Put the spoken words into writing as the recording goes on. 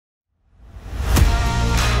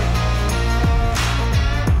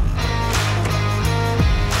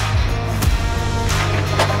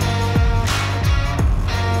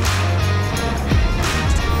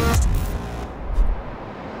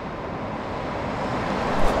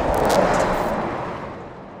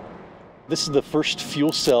This is the first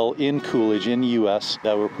fuel cell in Coolidge in the US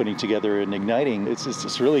that we're putting together and igniting.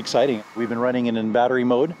 It's really exciting. We've been running it in battery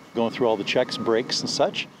mode, going through all the checks, brakes and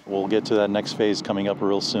such. We'll get to that next phase coming up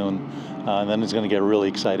real soon, and then it's going to get really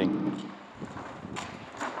exciting.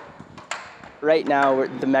 Right now,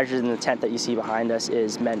 the measures in the tent that you see behind us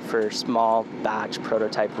is meant for small batch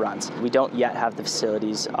prototype runs. We don't yet have the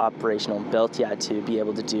facilities operational and built yet to be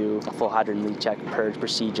able to do a full hydrogen leak check purge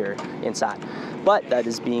procedure inside. But that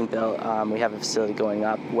is being built. We have a facility going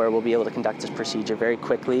up where we'll be able to conduct this procedure very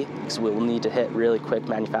quickly, because we will need to hit really quick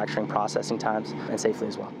manufacturing processing times and safely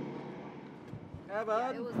as well.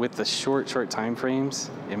 With the short time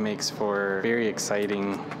frames, it makes for very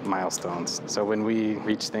exciting milestones. So when we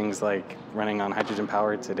reach things like running on hydrogen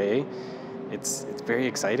power today, it's very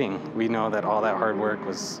exciting. We know that all that hard work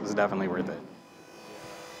was definitely worth it.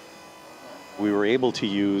 We were able to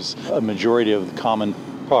use a majority of the common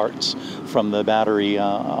parts from the battery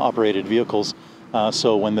operated vehicles.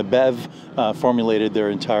 So when the BEV formulated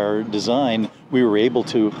their entire design, we were able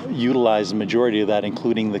to utilize the majority of that,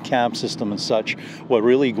 including the cab system and such. What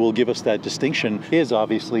really will give us that distinction is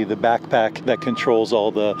obviously the backpack that controls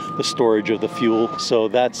all the storage of the fuel. So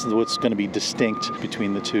that's what's going to be distinct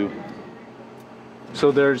between the two. So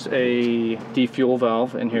there's a defuel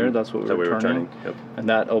valve in here, that's what we were turning. Yep. And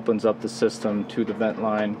that opens up the system to the vent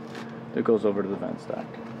line that goes over to the vent stack.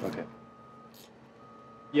 Okay.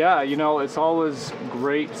 Yeah, you know, it's always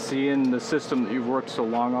great seeing the system that you've worked so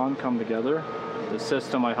long on come together. The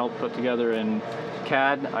system I helped put together in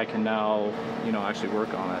CAD, I can now, you know, actually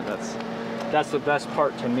work on it. That's the best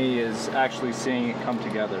part to me, is actually seeing it come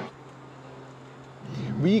together.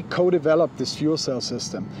 We co-developed this fuel cell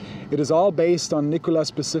system. It is all based on Nikola's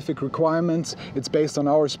specific requirements. It's based on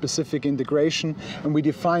our specific integration, and we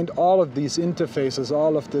defined all of these interfaces,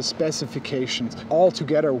 all of the specifications, all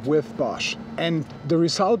together with Bosch. And the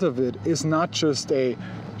result of it is not just a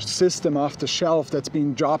system off the shelf that's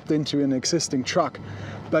being dropped into an existing truck,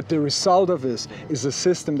 but the result of this is a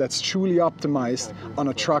system that's truly optimized on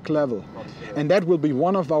a truck level. And that will be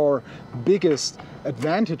one of our biggest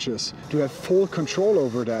advantages, to have full control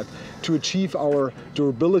over that, to achieve our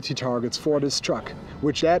durability targets for this truck,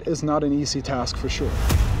 which that is not an easy task for sure.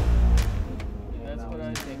 That's what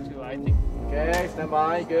I think too. I think. Okay, stand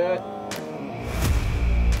by, good.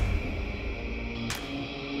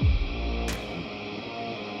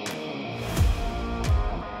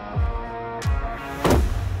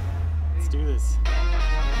 Let's do this.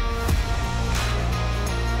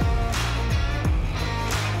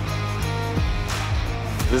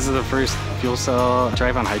 This is the first fuel cell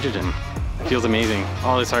drive on hydrogen. It feels amazing.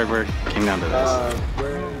 All this hard work came down to this.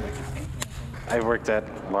 I've worked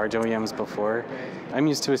at large OEMs before. I'm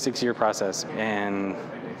used to a 6-year process, and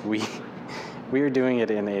we are doing it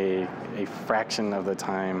in a fraction of the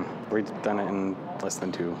time. We've done it in less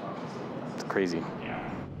than 2. It's crazy.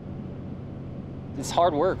 It's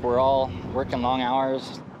hard work. We're all working long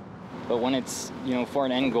hours, but when it's, you know, for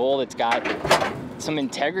an end goal that's got some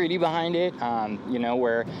integrity behind it, you know,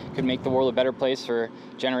 where it could make the world a better place for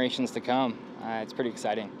generations to come, it's pretty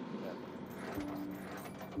exciting.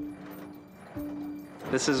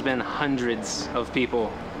 This has been hundreds of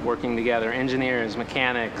people working together, engineers,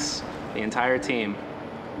 mechanics, the entire team,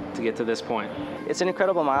 to get to this point. It's an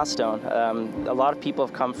incredible milestone. A lot of people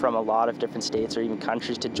have come from a lot of different states or even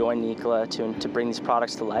countries to join Nikola to bring these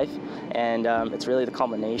products to life, and it's really the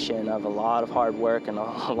culmination of a lot of hard work and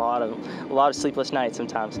a lot of sleepless nights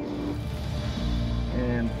sometimes.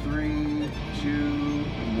 And 3, 2,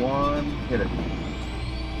 1, hit it.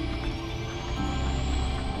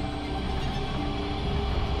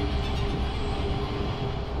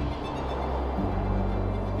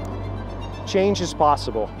 Change is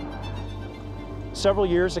possible. Several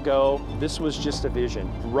years ago, this was just a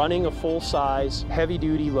vision. Running a full-size,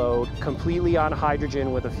 heavy-duty load completely on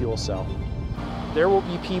hydrogen with a fuel cell. There will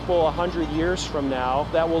be people 100 years from now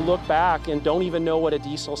that will look back and don't even know what a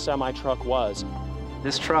diesel semi-truck was.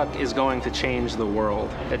 This truck is going to change the world.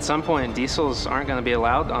 At some point, diesels aren't going to be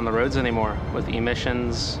allowed on the roads anymore with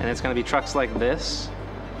emissions, and it's going to be trucks like this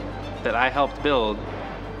that I helped build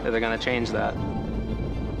that are going to change that.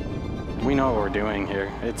 We know what we're doing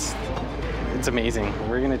here. It's amazing.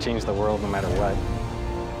 We're going to change the world no matter what.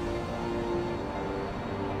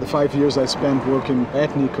 The 5 years I spent working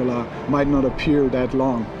at Nikola might not appear that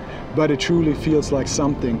long, but it truly feels like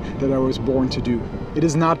something that I was born to do. It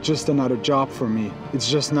is not just another job for me. It's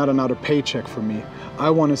just not another paycheck for me.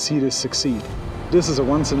 I want to see this succeed. This is a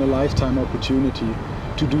once-in-a-lifetime opportunity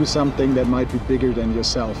to do something that might be bigger than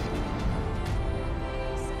yourself.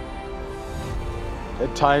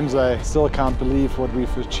 At times I still can't believe what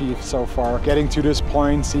we've achieved so far. Getting to this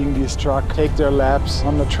point, seeing these trucks take their laps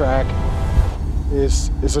on the track is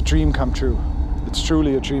a dream come true. It's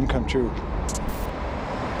truly a dream come true.